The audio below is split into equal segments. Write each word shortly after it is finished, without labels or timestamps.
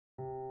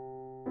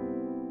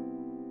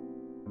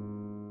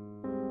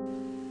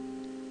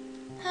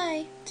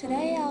Hi!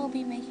 Today I'll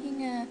be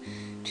making a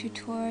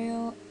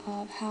tutorial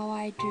of how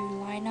I do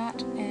line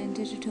art and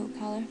digital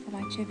color for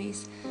my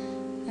chibis.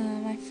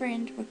 My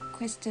friend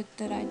requested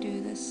that I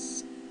do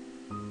this.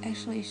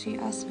 Actually, she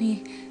asked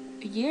me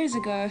years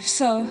ago,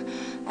 so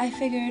I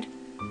figured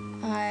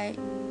I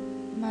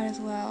might as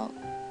well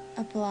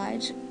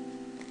oblige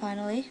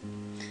finally,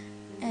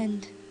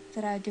 and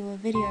that I do a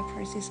video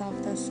process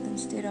of this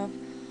instead of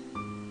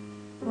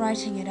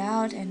writing it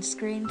out and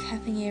screen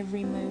capping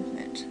every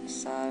movement.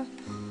 So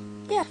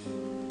yeah,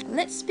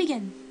 let's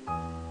begin.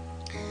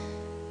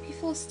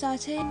 Before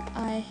starting,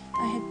 I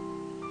had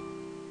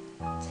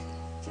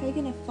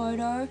taken a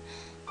photo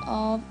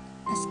of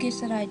a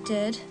sketch that I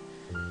did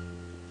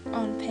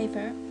on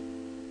paper.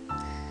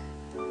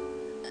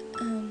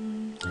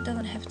 It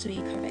doesn't have to be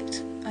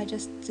correct, I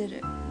just did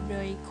it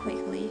really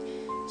quickly,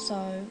 so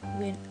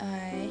when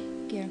I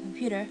get a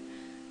computer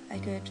I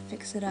could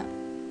fix it up,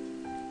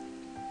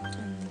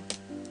 and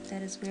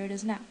that is where it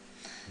is now.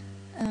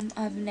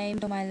 I've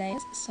named all my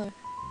layers, so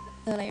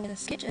the layer where the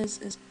sketch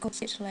is called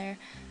sketch layer.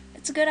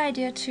 It's a good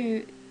idea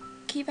to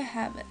get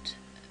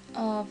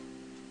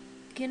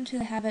into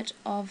the habit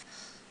of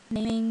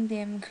naming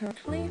them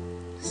correctly,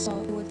 so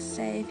it would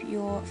save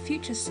your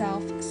future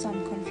self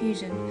some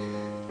confusion.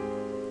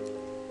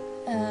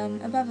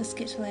 Above a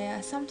sketch layer,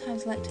 I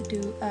sometimes like to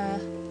do a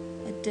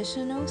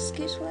additional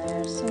sketch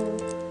layer, so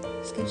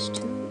sketch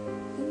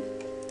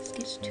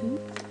 2.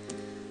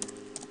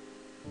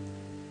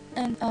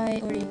 And I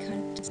already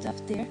kind of did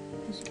stuff there,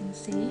 as you can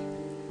see.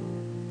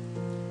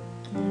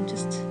 I'm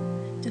just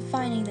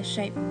defining the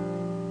shape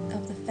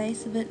of the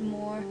face a bit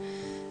more,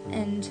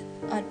 and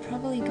I'd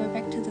probably go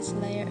back to this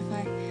layer if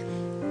I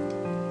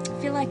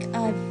feel like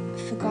I've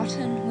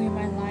forgotten where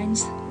my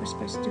lines were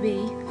supposed to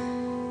be,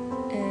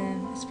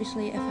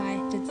 especially if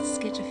I did the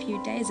sketch a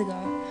few days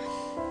ago.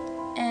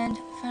 And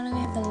finally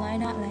we have the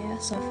line art layer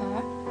so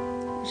far,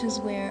 which is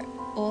where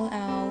all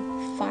our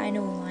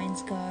final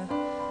lines go.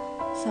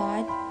 So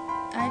I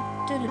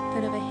did a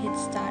bit of a head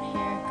start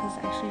here because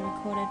I actually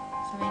recorded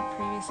something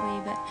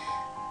previously, but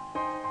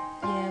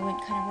yeah, it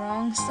went kind of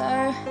wrong. So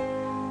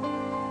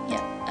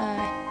yeah,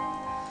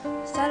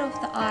 start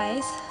off the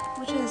eyes,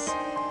 which is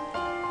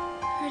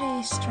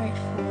pretty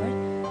straightforward.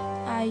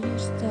 I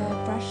used the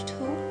brush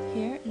tool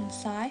here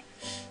inside,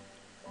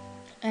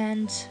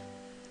 and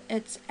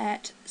it's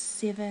at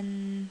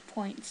 7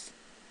 points.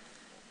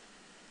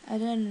 I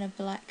did it in a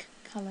black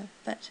color,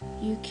 but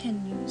you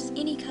can use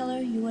any color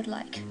you would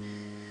like.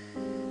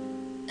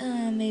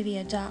 Maybe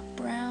a dark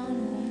brown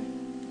or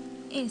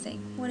anything,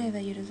 whatever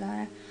you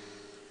desire.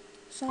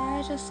 So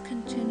I just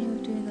continue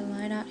doing the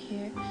line art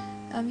here.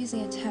 I'm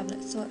using a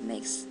tablet, so it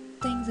makes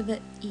things a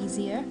bit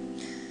easier.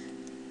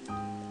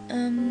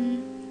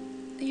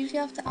 Usually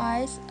after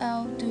eyes,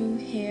 I'll do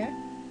hair,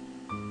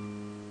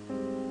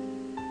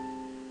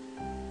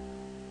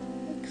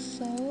 like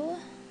so.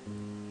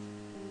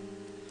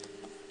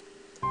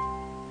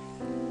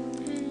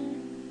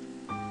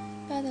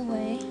 By the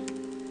way,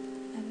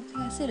 I don't think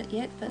I said it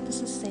yet, but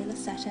this is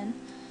Saturn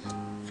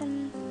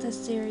from the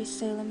series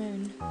Sailor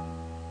Moon.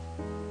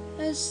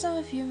 As some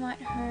of you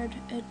might heard,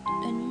 a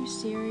new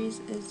series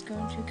is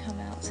going to come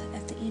out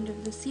at the end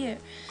of this year.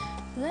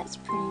 So that's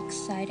pretty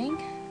exciting.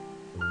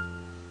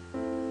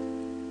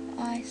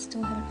 I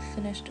still haven't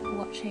finished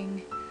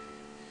watching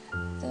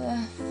the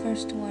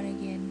first one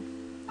again.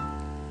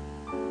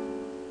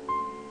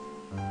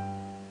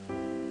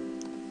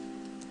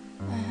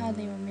 I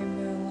hardly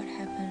remember what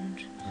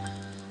happened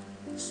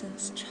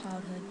since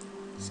childhood,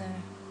 so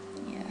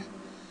yeah.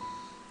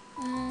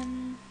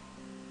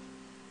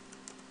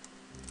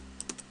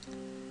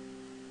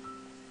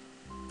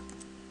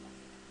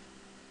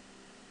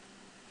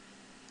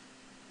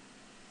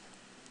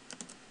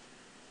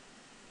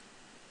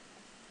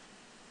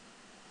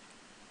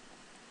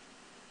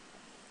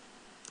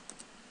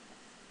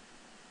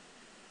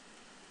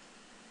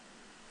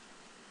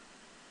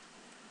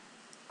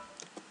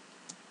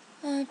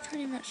 I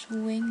pretty much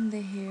wing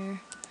the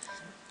hair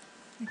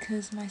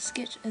because my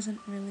sketch isn't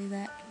really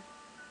that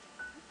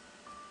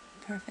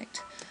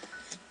perfect.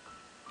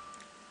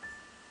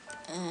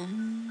 I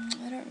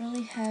don't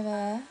really have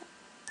a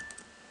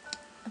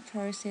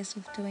process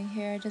with doing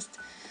hair. I just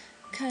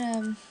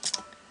kind of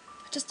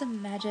just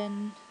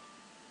imagine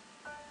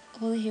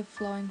all the hair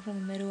flowing from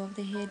the middle of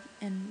the head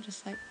and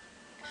just like,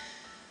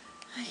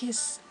 I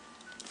guess,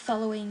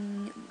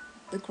 following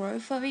the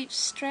growth of each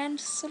strand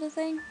sort of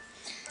thing.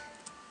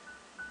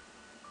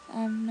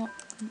 I'm not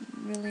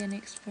really an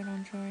expert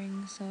on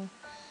drawing, so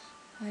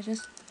I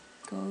just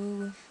go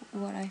with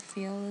what I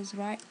feel is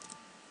right.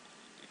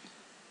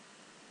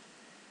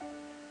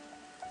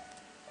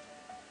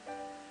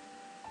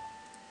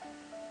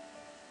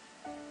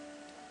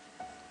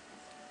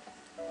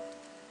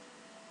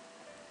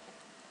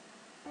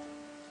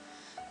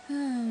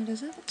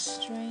 Does it look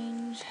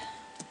strange?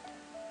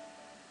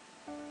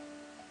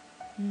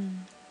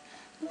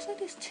 Looks like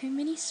there's too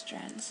many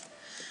strands.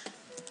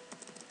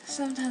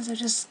 Sometimes I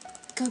just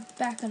go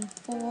back and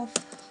forth.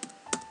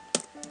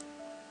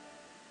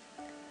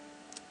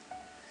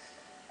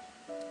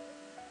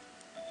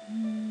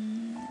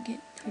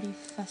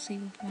 fussy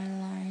with my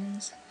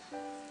lines.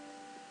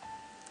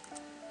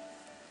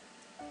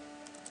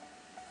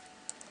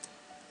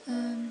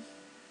 I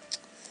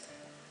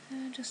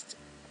just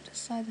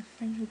decide the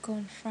fringe will go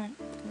in front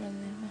rather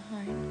than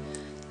behind.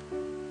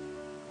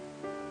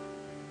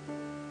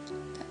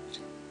 That.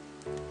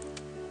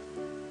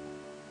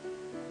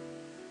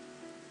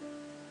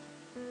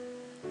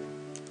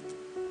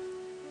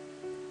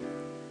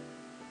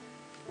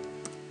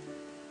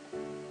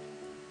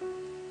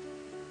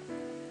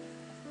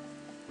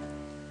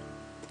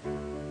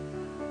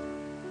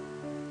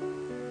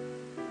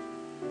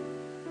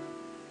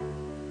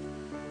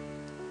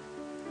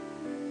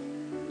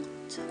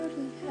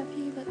 Totally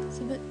happy, but it's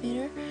a bit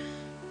better.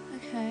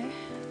 Okay.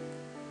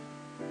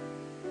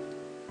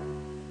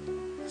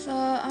 So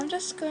I'm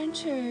just going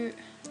to...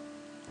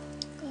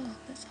 Oh,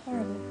 that's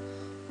horrible.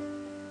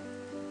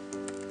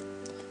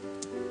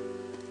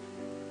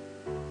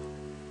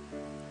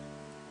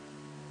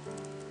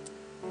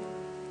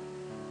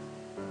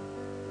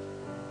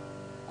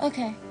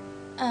 Okay.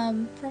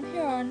 From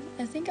here on,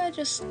 I think I'll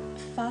just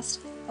fast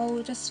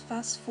forward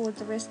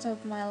the rest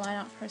of my line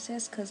art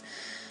process because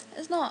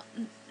it's not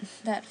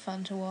that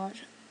fun to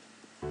watch.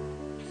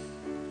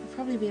 It'll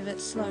probably be a bit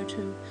slow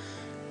too.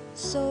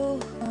 So,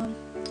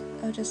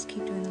 I'll just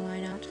keep doing the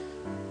line art.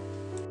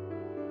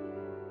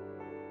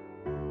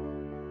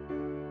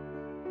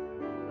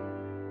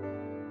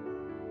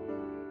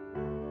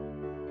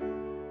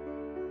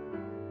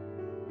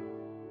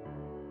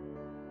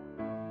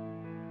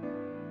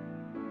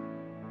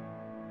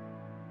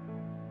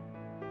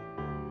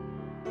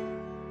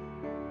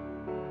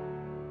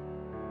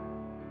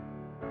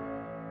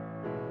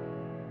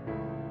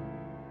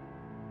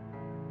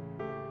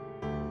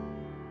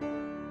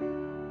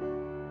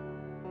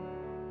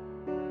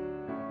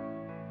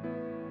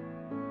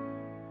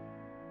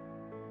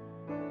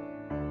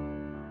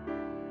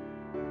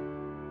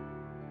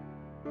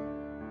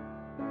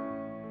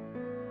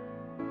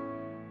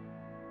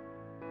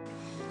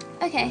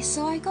 Okay,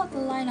 so I got the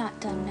line art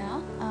done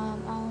now.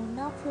 I'll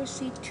now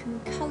proceed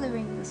to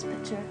coloring this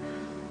picture.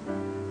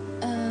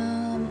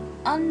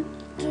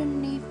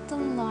 Underneath the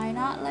line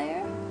art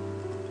layer,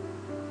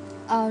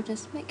 I'll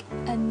just make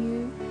a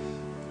new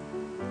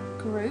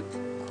group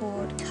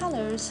called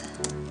colors,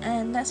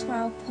 and that's where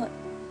I'll put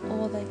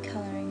all the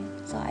coloring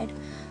inside.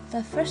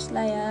 The first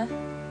layer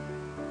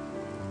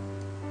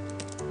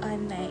I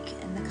make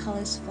in the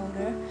colors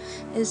folder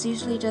is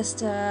usually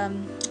just a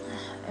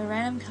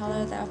random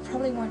color that I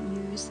probably won't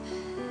use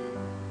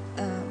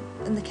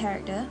in the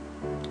character,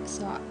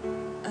 so I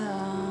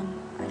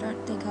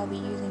don't think I'll be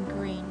using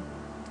green.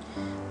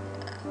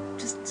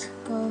 Just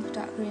go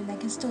dark green, they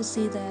can still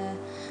see the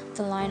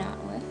line art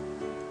with.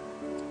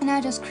 And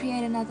I just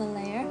create another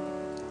layer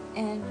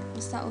and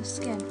we'll start with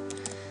skin.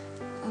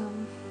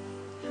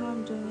 How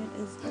I'm doing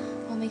it is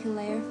I'll make a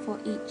layer for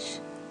each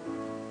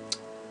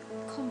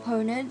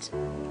component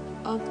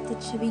of the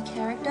chibi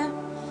character.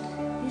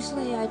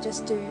 Usually I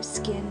just do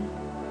skin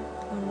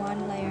on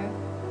one layer,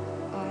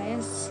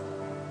 eyes,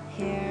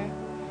 hair,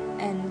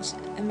 and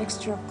a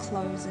mixture of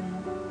clothes in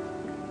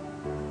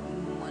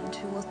 1,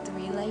 2, or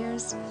 3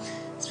 layers,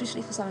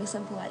 especially for something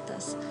simple like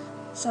this.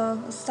 So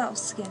let's start with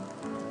skin.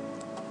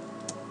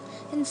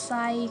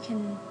 Inside you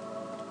can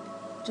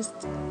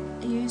just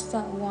use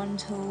that one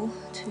tool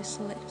to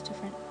select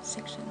different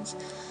sections.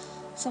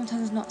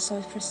 Sometimes it's not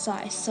so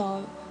precise,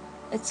 so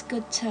it's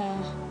good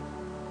to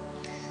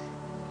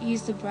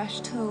use the brush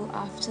tool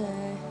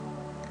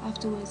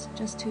afterwards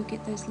just to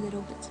get those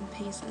little bits and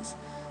pieces.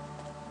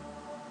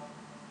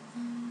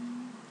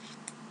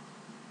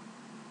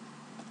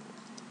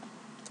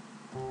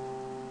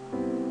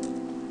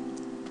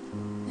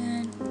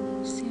 And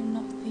see, I'm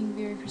not being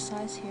very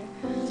precise here.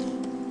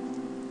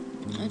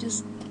 I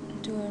just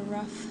do a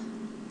rough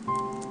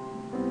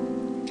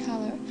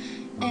color,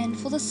 and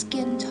for the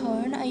skin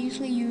tone I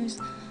usually use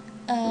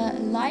a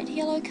light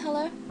yellow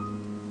color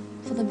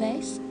for the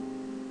base.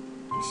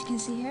 As you can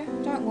see here,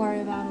 don't worry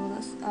about all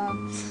this,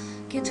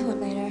 get to it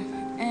later,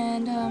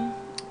 and I'll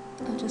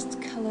just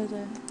colour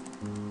that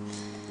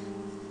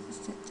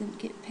didn't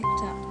get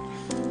picked up.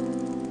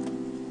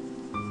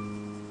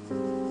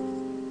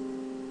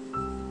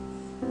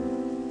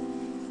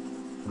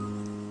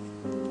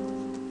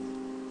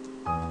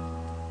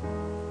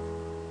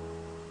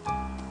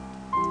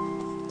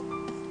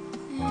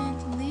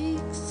 And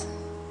legs.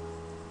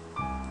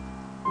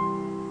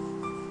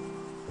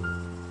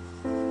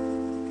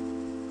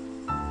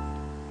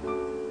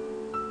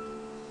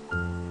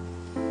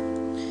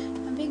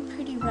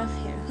 Rough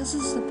here. This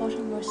is the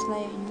bottommost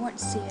layer and you won't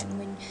see it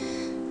when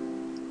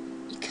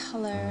you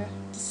colour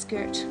the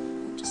skirt.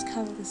 You'll just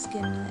cover the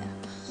skin layer.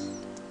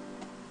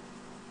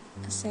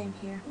 The same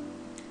here.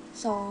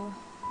 So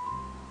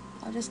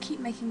I'll just keep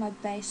making my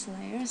base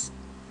layers.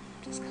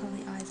 Just colour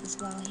the eyes as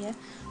well here.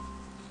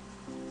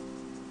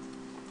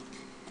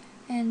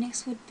 And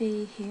next would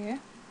be here.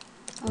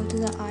 I'll do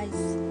the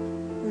eyes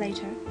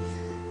later.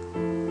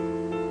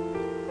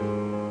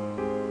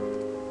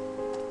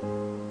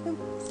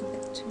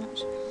 Too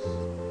much.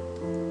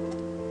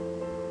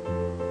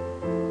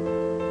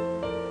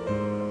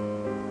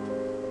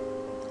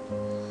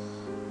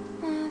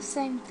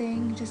 same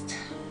thing, just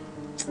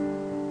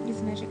use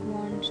the magic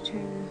wand to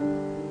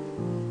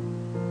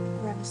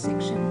grab a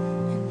section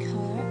and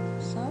colour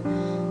it. So,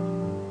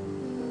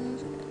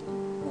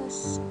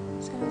 this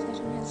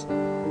Saturn has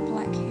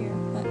black hair,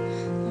 but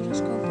I'll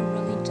just go for a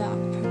really dark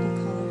purple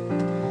colour.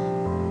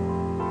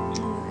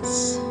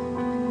 Let's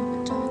make it a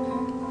bit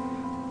darker.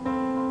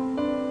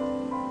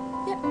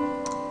 Yep.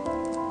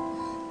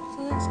 So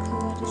that's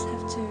cool. I just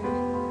have to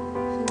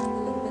fill in the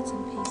little bits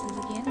and pieces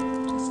again,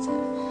 just to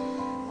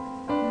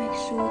make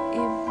sure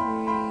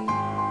every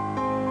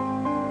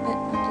bit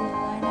under the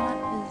line art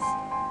is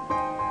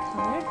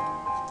coloured.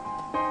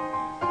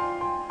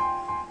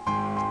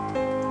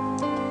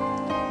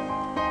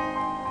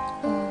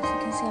 So you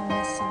can see I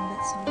missed some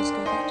bits, so I'll just go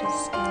back to the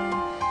skin and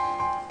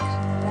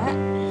colour that.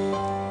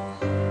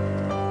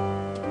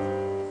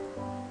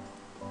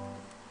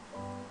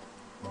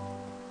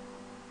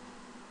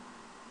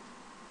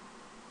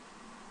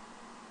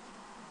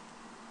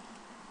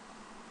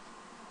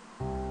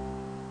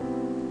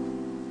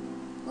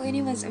 Well,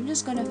 anyways, I'm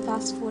just going to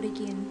fast forward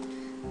again,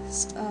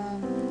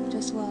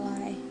 just while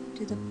I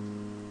do the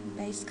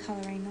base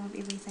colouring of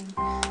everything.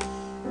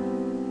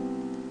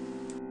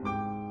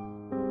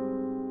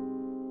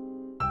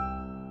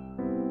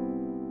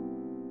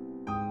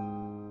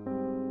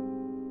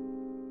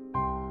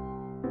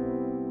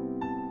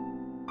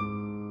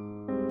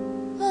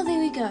 Well, there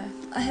we go.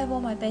 I have all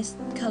my base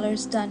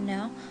colours done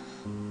now.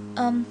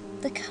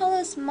 The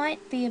colours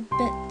might be a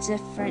bit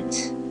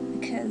different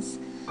because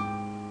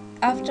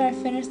after I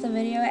finish the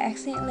video, I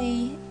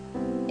accidentally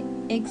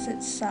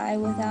exit Sai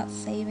without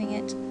saving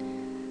it,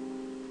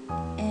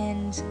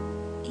 and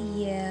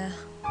yeah,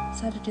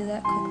 so I had to do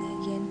that quickly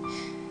again.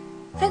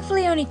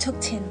 Thankfully it only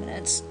took 10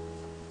 minutes,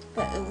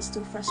 but it was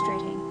still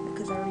frustrating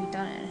because I already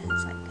done it and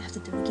it's like I have to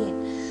do it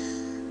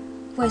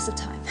again. Waste of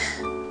time.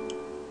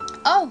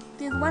 Oh,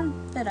 there's one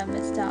bit I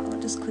missed out. I'll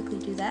just quickly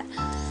do that.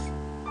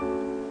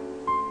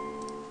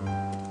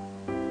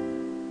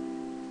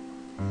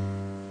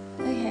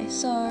 Okay,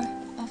 so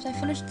after I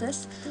finish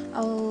this,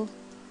 I'll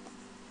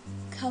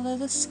colour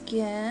the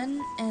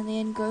skin and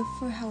then go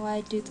through how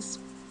I do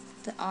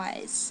the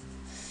eyes.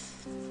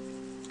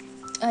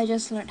 I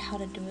just learned how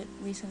to do it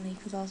recently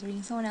because I was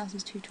reading someone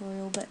else's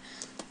tutorial, but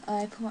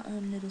I put my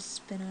own little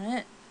spin on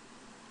it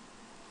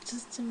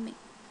just to make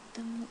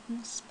them look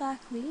more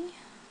sparkly.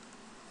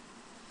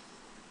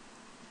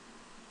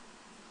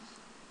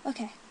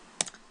 Okay,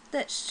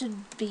 that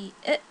should be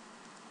it.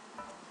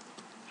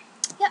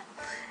 Yep,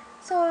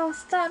 so I'll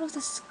start with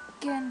the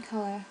skin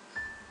colour.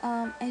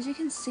 As you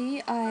can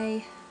see,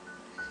 I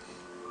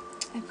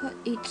put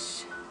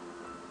each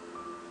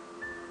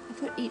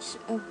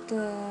of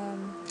the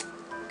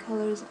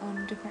colours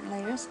on different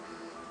layers.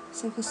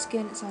 So for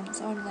skin, it's on its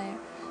own layer.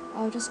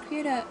 I'll just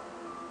create a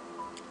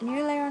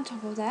new layer on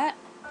top of that,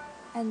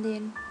 and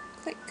then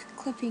click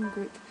clipping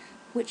group,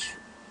 which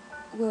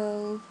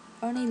will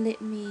only let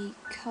me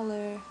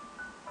colour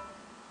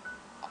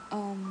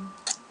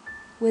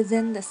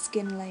within the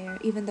skin layer,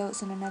 even though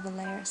it's in another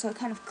layer, so it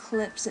kind of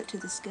clips it to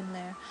the skin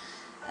layer.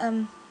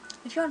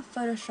 If you're on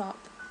Photoshop,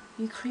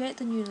 you create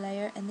the new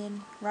layer and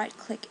then right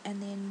click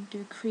and then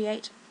do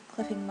create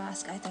clipping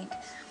mask, I think.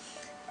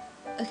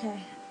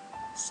 Okay,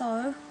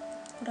 so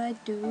what I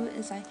do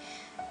is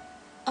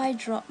I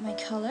drop my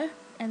color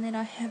and then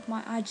I have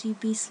my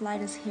RGB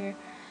sliders here.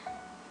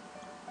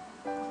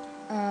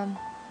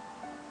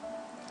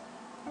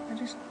 I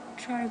just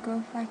try to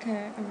go for like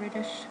a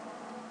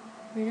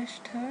reddish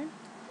tone.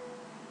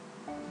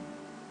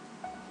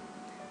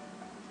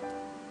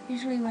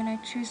 Usually when I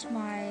choose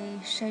my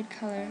shade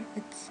color,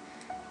 it's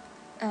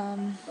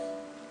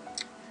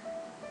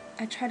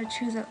I try to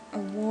choose a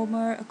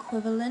warmer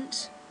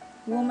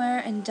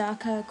and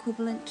darker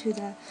equivalent to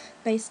the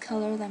base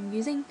color that I'm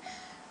using.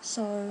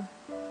 So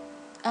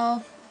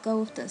I'll go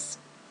with this.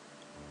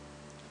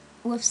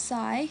 With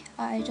Sai,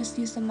 I just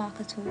use the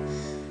marker tool.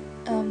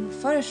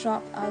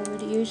 Photoshop, I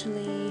would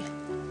usually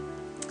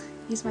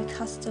use my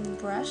custom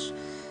brush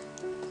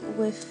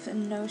with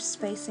no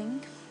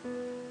spacing.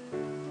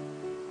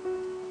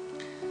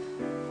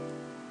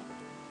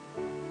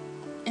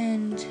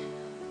 And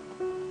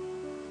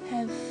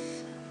have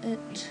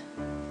it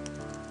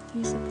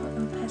use the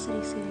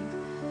opacity settings.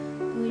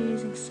 We're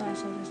using Sai,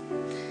 so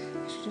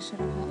I should just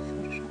shut off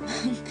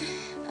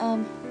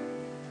Photoshop.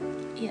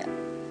 Yeah.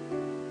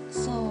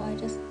 So I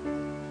just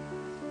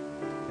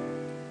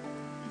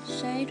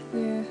shade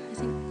where I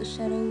think the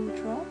shadow will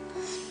drop.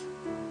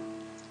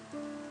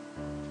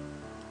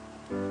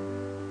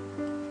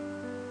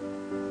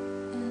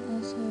 And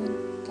also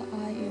the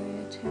eye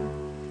area too.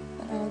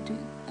 But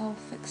I'll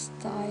fix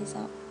the eyes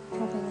up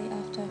properly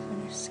after I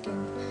finish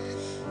skin.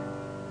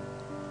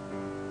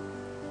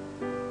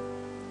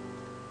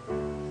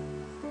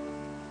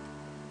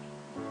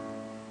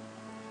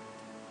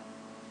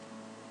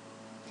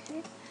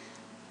 Okay.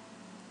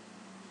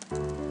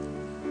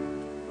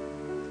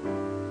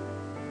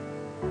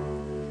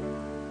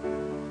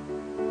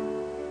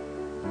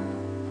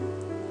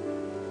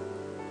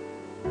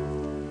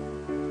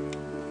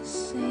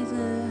 Say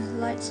the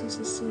light source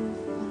is sort of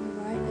on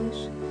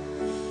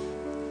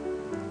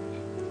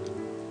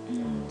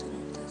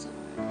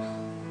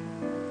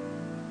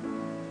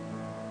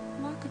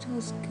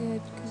feels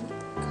good because it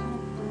kind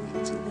of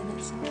blends it in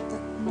itself,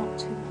 but not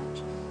too much,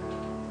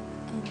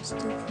 and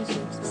still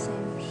preserves the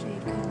same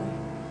shade color.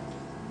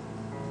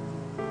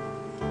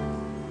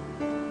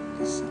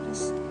 Just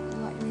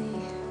slightly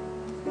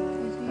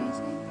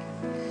confusing.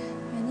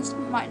 And this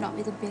might not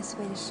be the best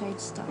way to shade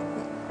stuff,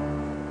 but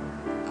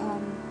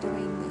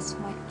doing this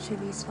might should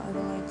be used for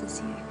overload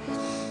this year.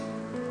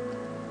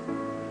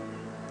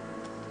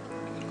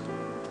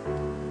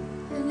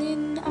 And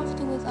then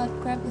afterwards,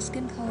 I'd grab the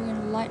skin color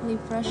and lightly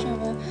brush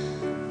over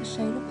the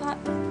shader part.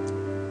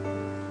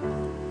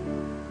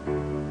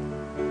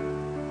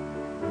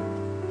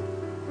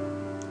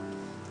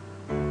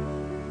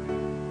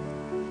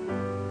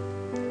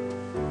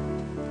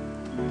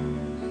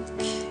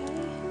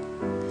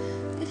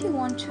 If you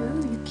want to,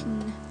 you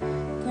can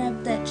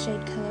grab that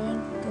shade color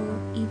and go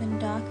even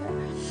darker.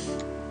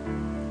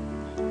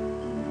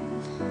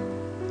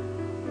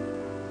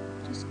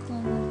 Just go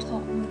on the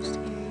topmost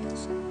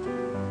areas,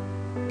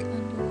 like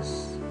under the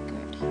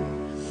skirt here.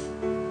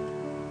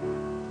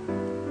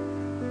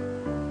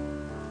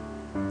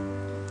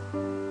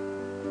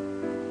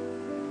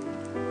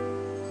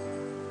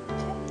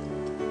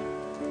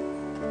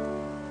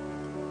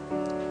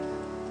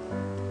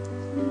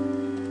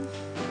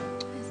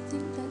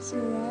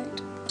 Alright.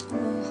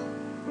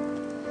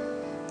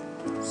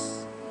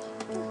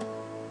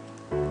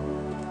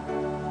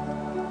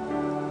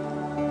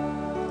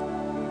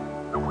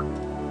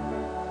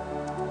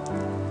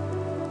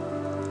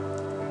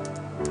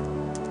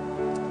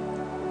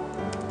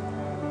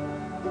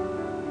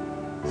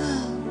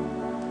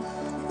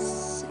 Let's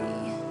see.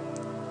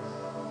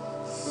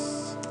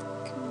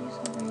 Can we use a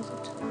razor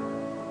tool?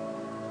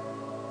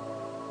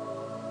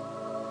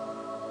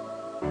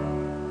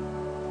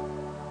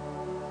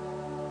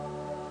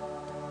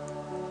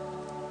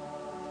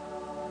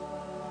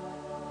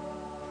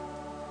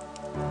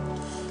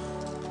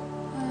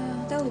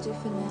 That will do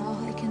for now.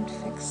 I can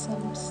fix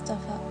some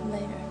stuff up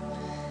later.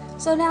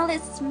 So now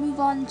let's move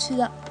on to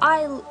the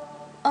eye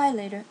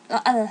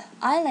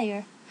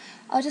layer.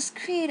 I'll just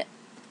create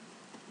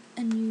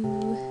a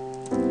new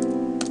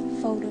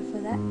folder for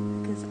that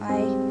because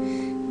I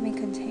may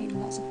contain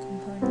lots of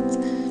components.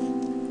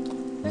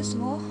 First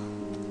of all,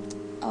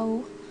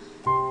 I'll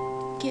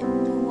get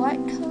the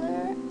white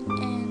color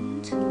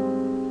and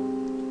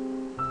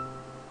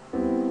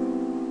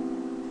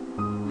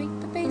make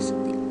the base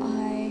of the eye.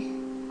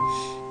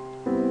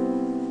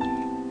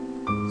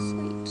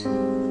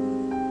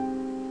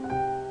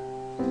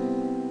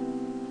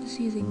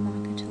 Using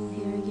marker tool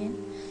here again.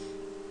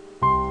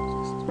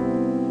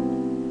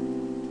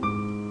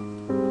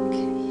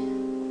 Okay.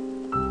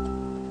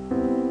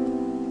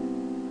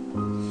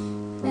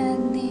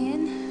 And then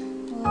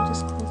we'll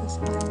just call this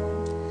eye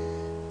one.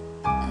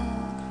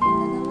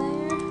 Create another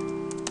layer.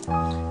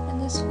 And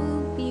this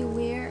will be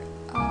where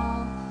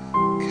I'll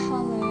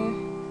color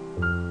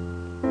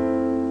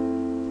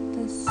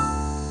this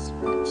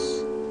switch.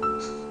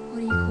 What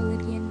do you call it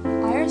again?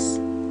 Iris?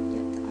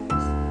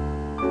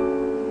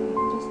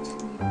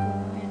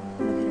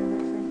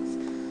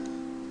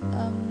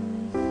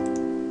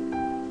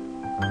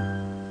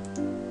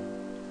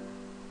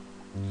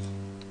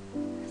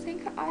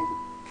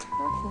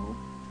 Purple.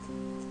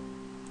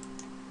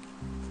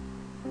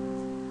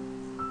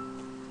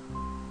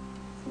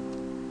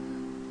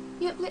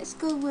 Yep, let's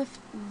go with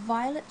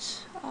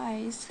violet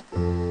eyes.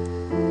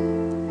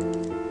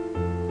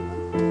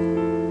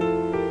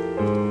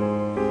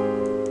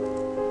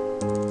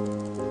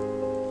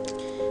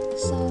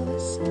 So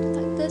it's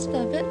like this,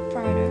 but a bit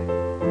brighter.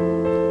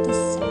 This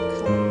same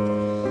color.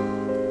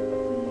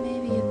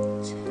 Maybe a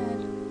tad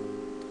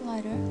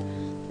lighter.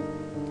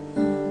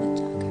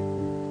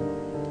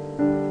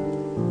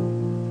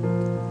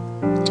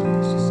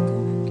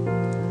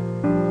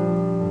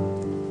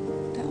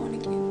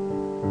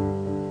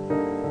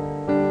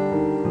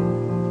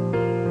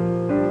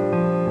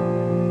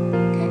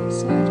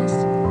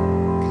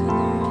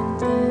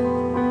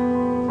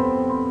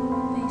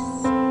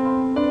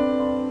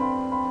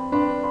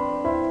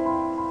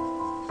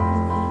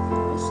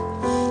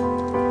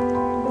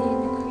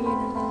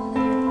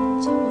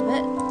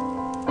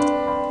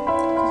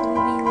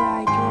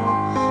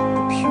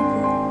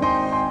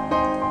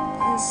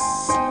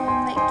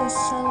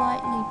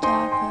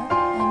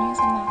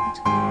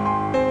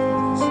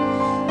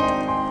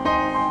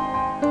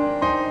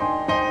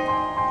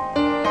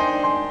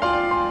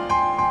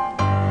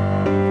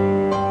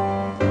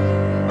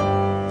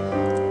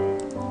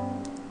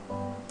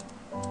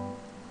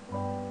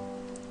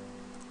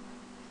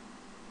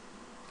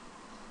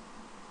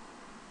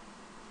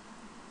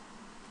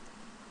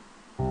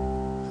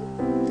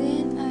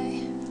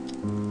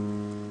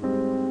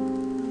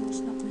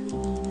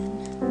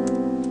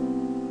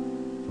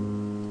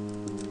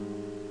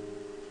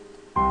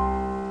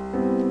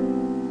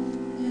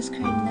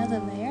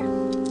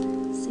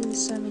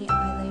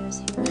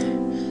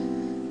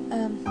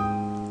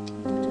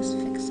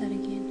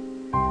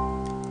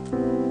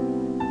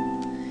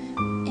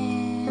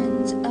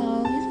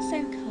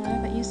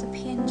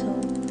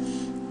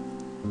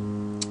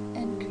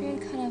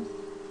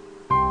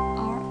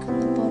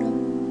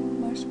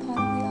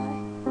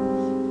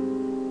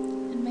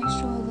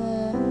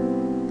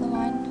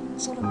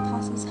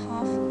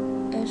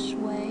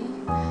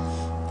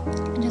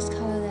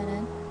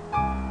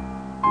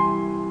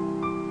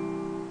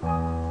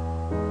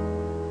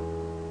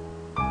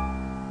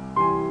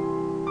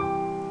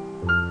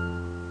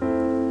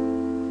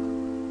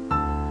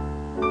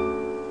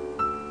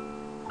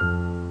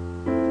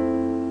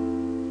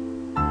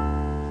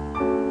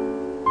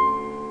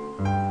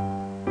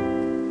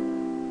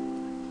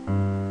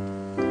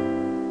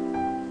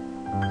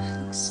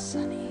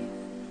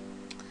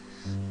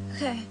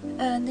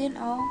 and then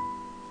I'll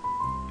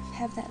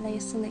have that layer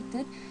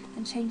selected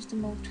and change the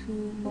mode to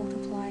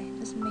multiply.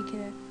 Just make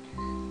it at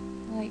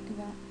like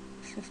about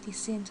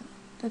 50%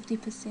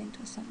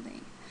 or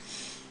something.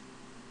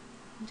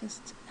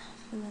 Just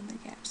fill in the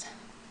gaps.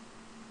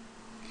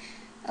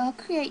 I'll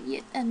create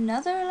yet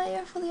another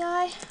layer for the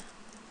eye,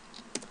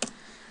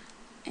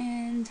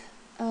 and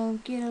I'll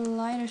get a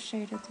lighter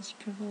shade of this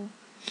purple.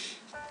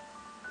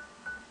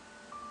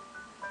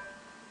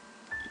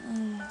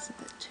 That's a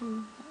bit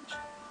too much.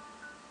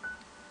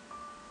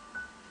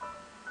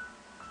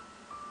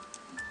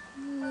 A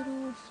little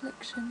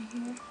reflection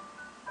here.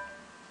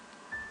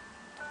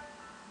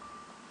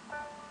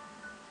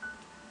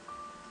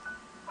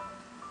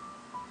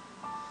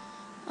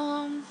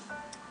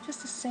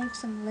 Just to save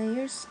some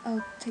layers,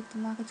 I'll take the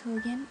marker tool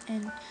again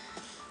and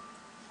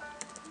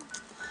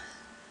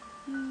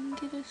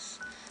get a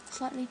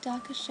slightly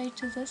darker shade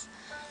to this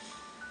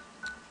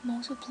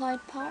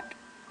multiplied part.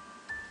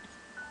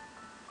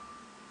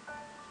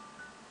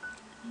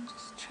 And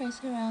just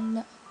trace around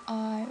the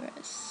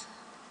iris.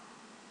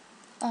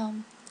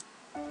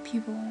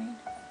 Pupil, I mean.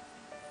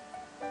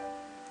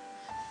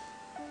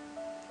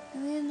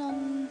 And then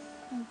I'll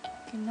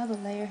get another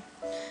layer.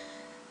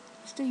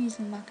 Still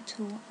using the marker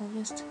tool, I'll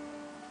just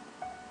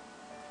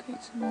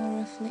create some more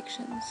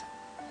reflections.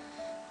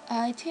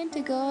 I tend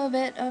to go a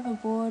bit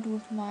overboard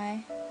with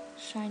my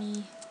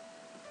shininess.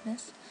 I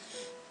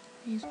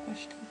use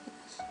brush tool for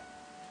this.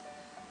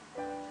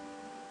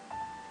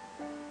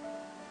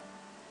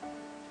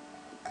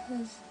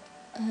 Because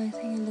I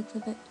think it looks a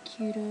bit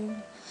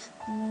cuter,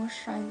 more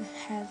shine it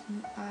has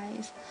in the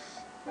eyes.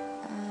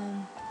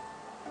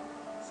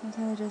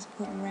 Sometimes I just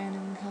put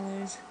random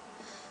colors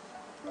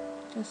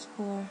just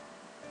for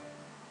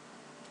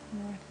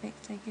more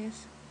effect, I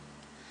guess.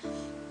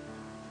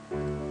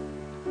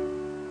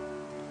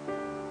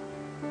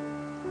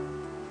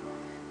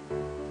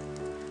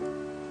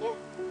 Yeah,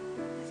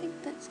 I think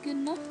that's good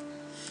enough.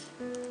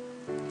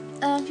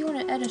 If you want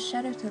to add a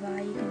shadow to the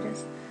eye, you can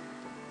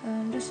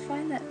just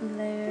find that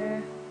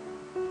layer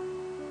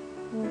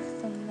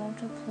with the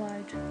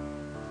multiplied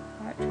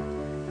part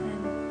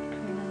and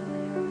create another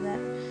layer of that,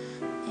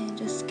 and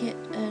just get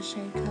a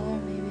shade color,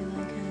 maybe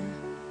like a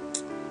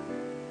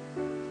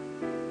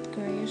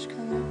grayish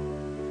color,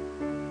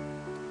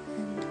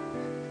 and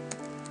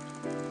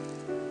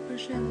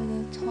brush it over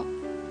the top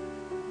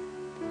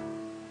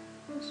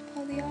most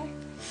part of the eye.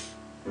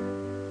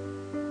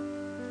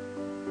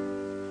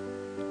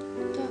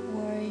 Don't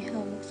worry how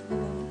it looks at the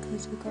moment,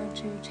 because we're going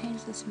to change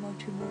this mode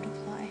to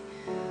multiply.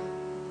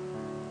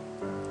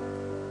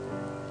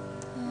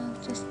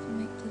 Just to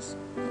make this a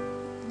bit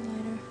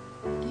lighter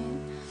again.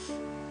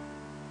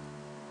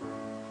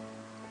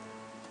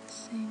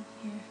 Same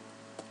here.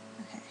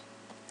 Okay.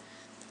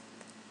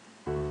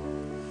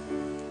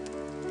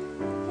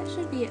 That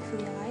should be it for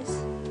the eyes.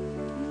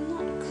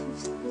 Not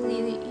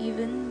completely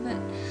even, but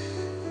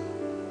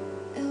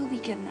it'll be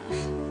good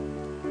enough.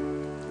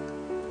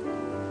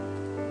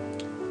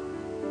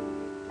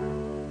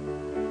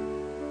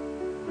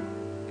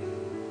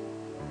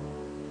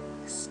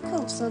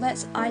 Cool, so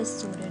that's eyes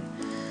sorted.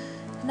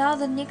 Now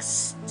the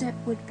next step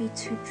would be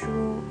to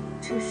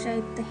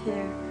shape the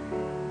hair.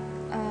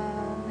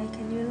 Make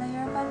a new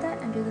layer about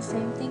that and do the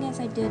same thing as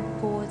I did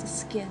for the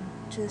skin.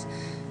 Just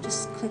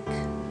click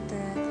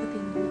the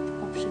clipping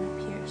group option up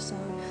here. So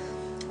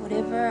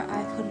whatever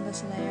I put in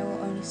this layer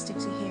will only stick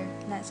to hair,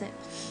 and that's it.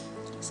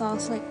 So I'll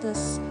select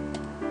this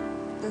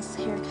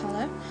hair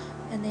color,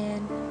 and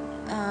then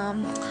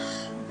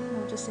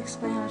I'll just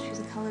explain how to choose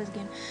the colors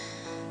again.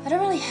 I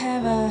don't really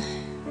have a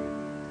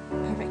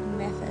perfect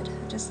method.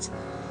 I just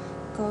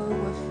go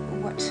with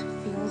what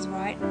feels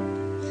right.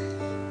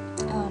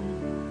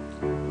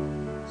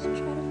 So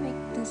try to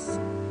make this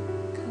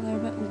color a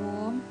bit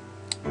warm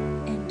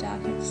and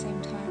dark at the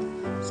same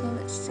time. So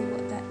let's see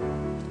what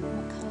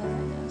color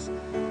that is.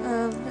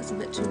 That's a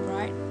bit too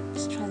bright.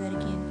 Let's try that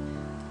again.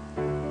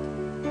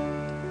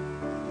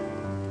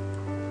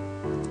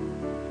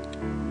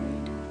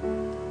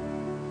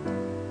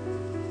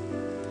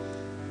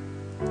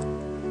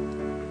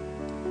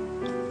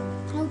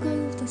 I'll go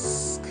with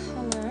this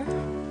color.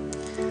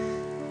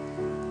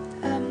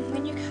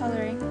 When you're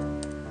coloring,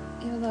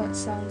 even though it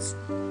sounds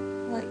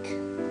like a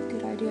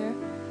good idea,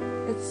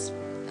 it's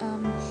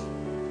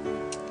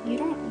you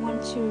don't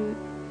want to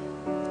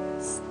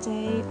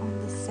stay on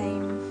the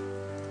same,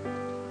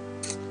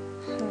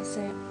 how do I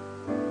say it?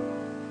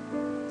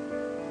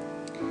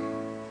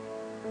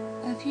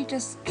 If you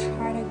just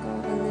try to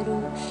go a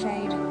little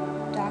shade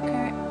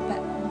darker,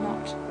 but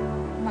not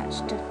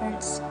much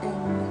difference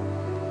in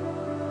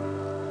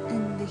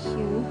the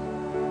hue,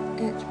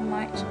 it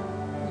might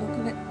look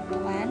a bit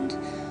bland.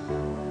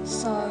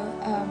 So,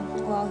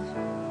 well,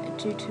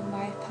 due to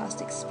my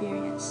past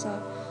experience.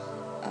 So,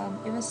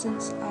 ever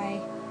since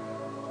I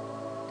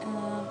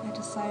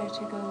decided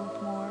to go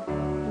with more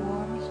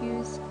warm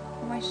hues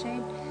for my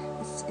shade,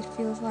 it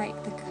feels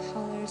like the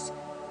colors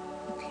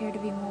appear to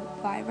be more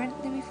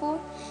vibrant than before.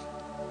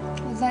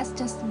 Well, that's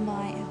just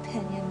my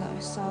opinion though,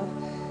 so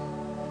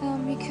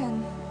you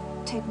can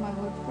take my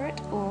word for it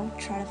or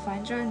try to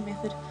find your own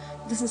method.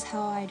 This is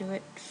how I do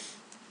it.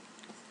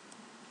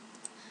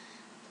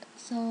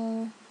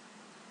 So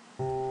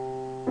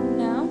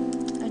now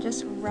I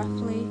just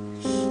roughly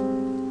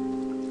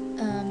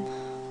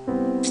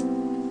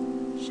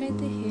shade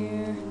the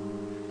hair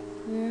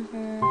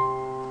wherever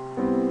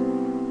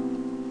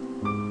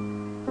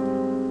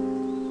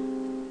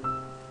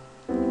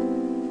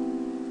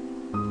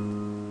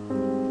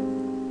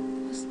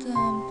just the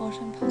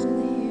bottom part of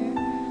the hair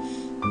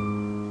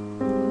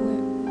where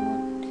it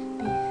won't be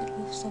hit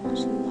with so much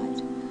light.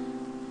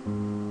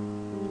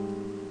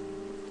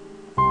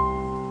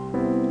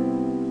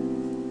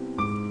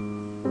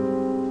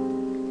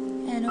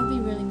 And it'll be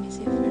really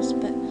messy at first,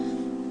 but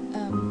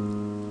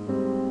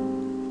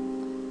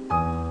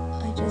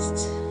I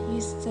just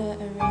used the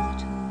eraser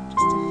tool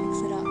just to fix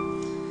it up.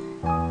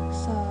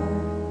 So,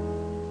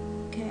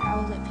 okay, I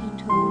was at pen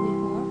tool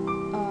before.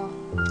 Oh,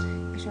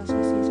 actually I was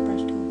supposed to use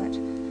brush tool, but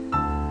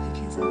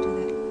okay, so I'll do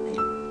that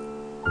later.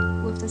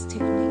 With this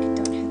technique, it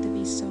don't have to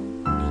be so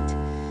neat.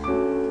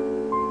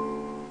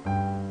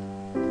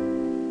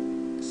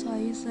 So I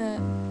use the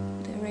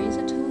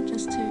eraser tool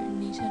just to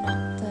neaten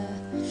up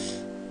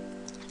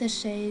the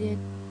shaded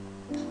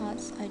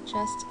parts I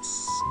just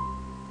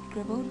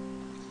scribbled.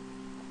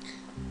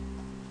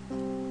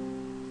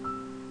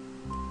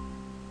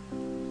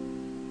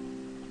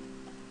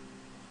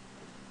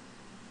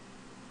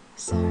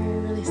 Sorry, I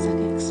really suck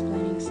at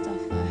explaining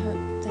stuff. I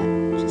hope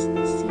that just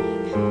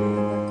seeing how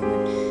I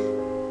work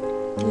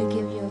would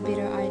give you a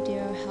better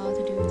idea of how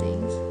to do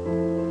things.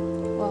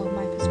 Well,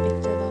 my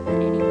perspective of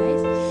it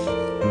anyways.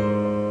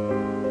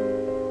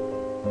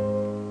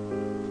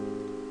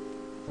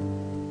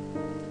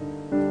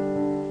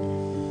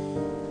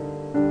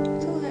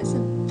 So that's a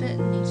bit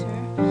neater,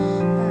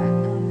 but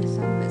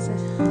some bits I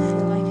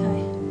feel like I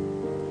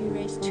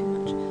erased too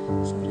much,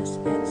 so I just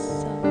add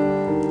some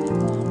lip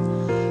balm.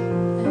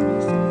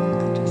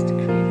 Just to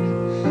create a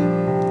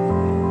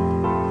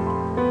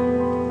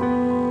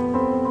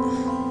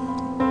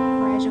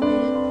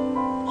graduated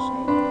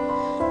shape.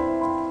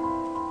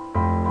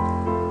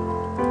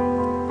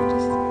 I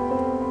just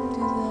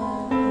do the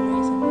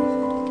eraser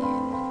method again.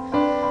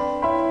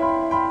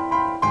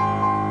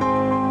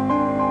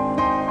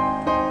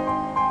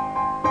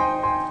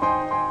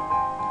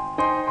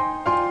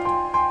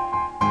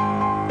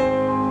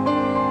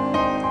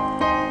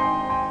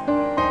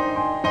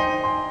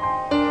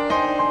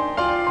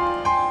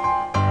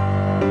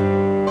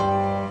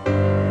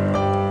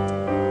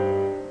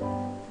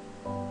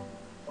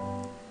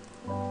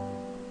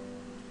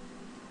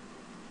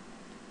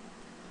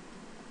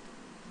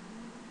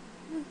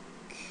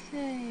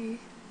 Okay.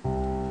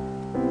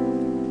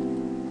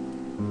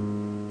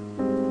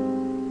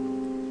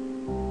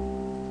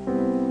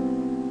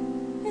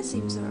 It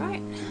seems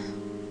alright.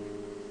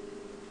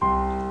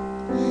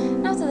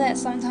 After that,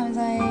 sometimes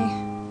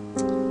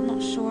I'm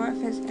not sure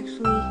if it's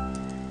actually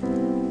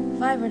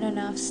vibrant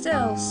enough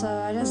still, so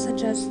I just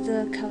adjust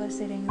the color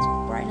settings,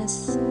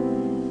 brightness,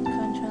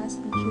 contrast,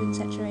 and hue and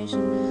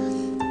saturation.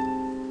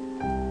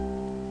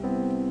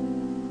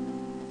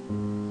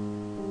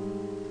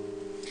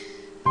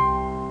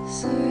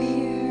 So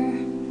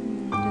here,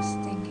 just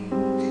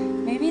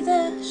thinking, maybe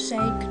the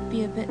shade could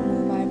be a bit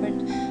more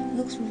vibrant. It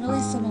looks really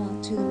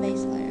similar to the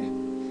base layer,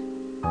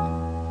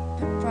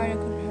 but brighter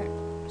couldn't hurt.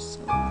 So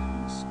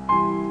let's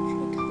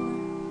try color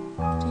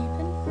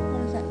deepen. What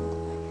does that look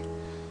like?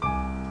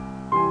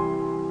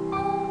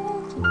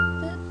 Oh, it's a bit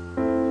better.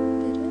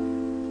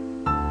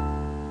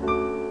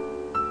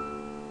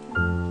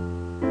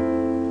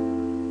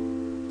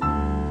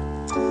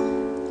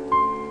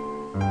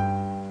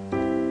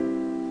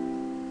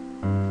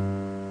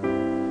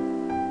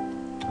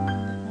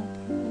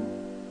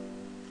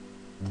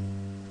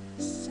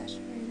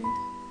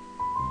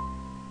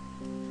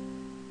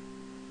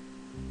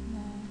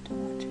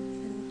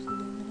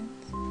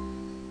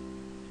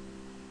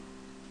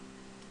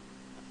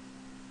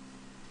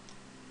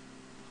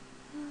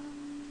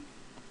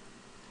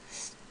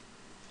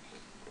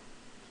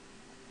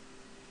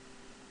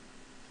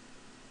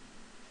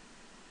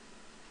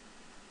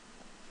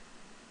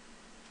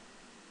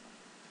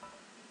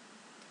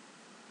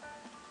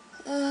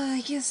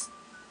 I guess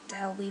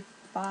that'll be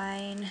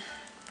fine.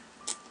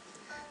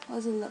 What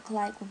does it look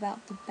like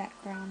without the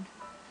background?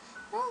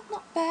 Oh,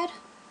 not bad.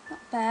 Not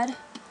bad.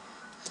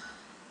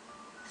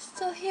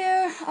 So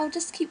here, I'll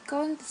just keep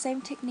going with the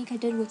same technique I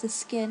did with the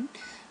skin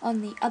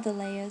on the other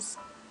layers.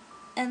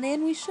 And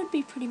then we should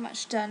be pretty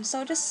much done. So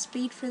I'll just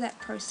speed through that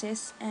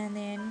process and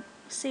then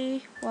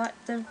see what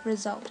the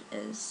result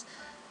is.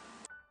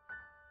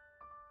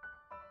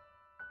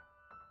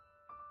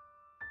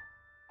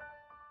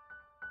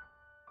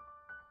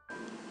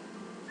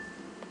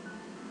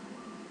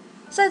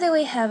 So there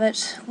we have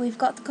it. We've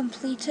got the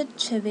completed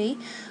chibi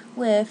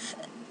with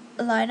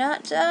line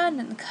art done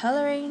and the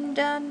colouring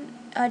done.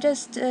 I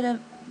just did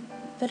a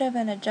bit of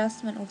an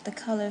adjustment with the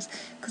colours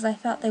because I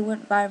felt they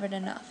weren't vibrant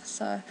enough.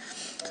 So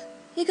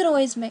you can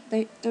always make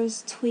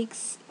those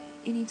tweaks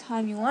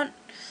anytime you want.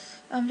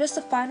 Just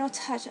the final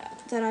touch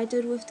that I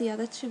did with the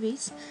other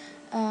chibis.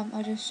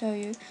 I'll just show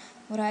you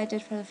what I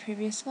did for the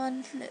previous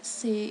one. Let's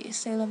see,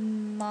 Sailor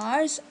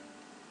Mars.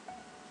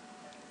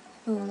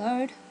 Full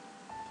load.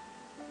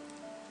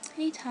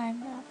 Anytime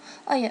now.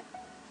 Oh yeah.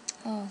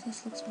 Oh,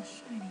 this looks more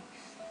shiny.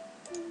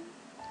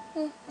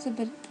 Oh, it's a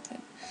bit.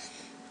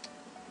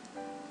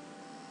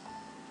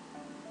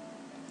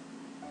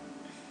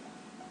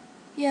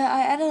 Yeah,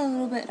 I added a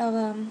little bit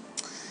of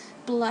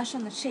blush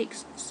on the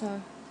cheeks,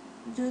 so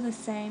do the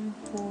same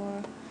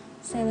for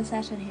Sailor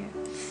Saturn here.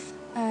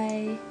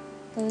 I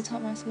go to the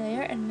topmost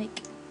layer and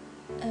make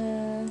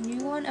a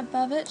new one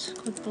above it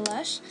called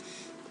blush.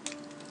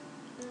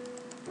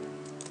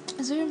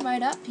 Zoom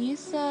right up,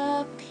 use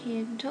the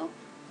pen tool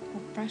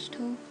or brush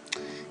tool,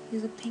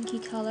 use a pinky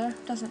color,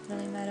 doesn't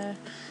really matter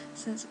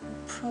since we'll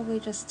probably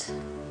just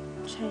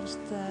change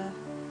the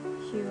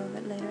hue of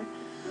it later.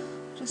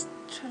 Just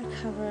try to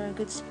cover a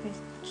good space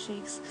of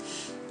cheeks.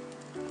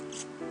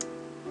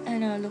 I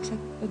know it looks like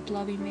a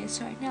blobby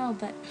mess right now,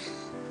 but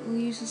we'll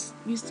use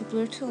the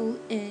blur tool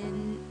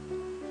in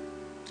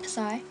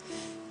Psy.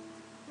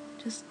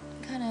 Just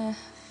kind of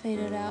fade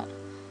it out,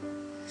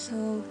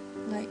 so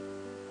like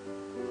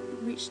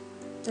reach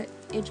the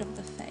edge of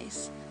the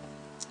face.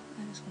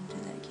 I just want to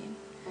do that again.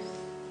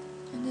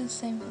 And do the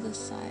same for this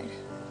side.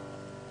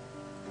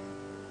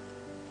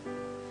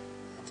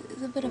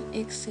 There's a bit of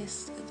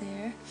excess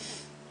there,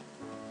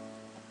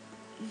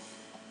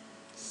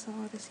 so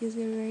I'll just use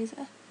the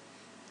eraser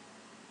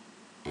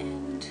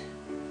and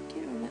get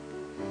rid of it.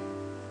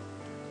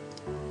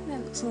 That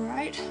looks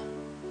alright.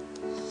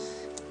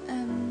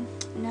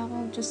 Now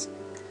I'll just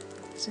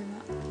zoom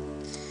up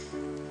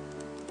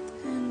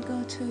and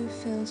go to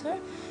filter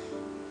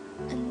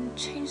and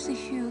change the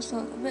hue so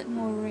it's a bit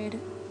more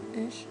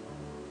red-ish.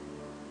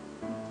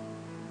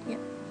 Yep,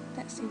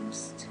 that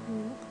seems to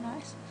look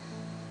nice.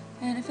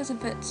 And if it's a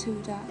bit too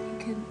dark, you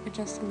can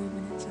adjust the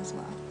luminance as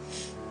well.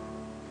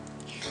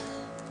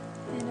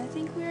 And I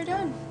think we're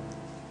done.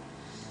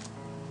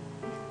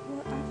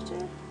 Before,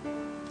 after.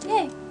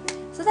 Yay!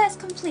 So that's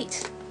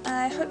complete.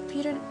 I hope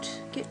you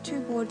don't get too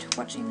bored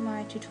watching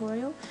my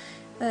tutorial,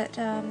 but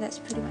that's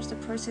pretty much the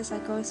process I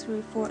go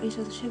through for each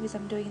of the chibis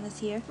I'm doing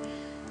this year.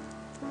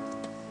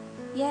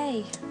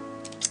 Yay!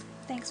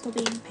 Thanks for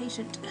being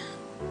patient.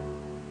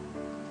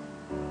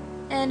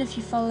 And if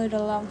you followed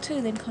along too,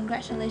 then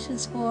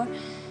congratulations for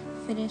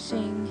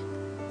finishing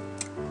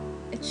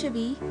a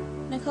chibi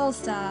Nicole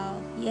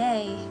style.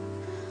 Yay!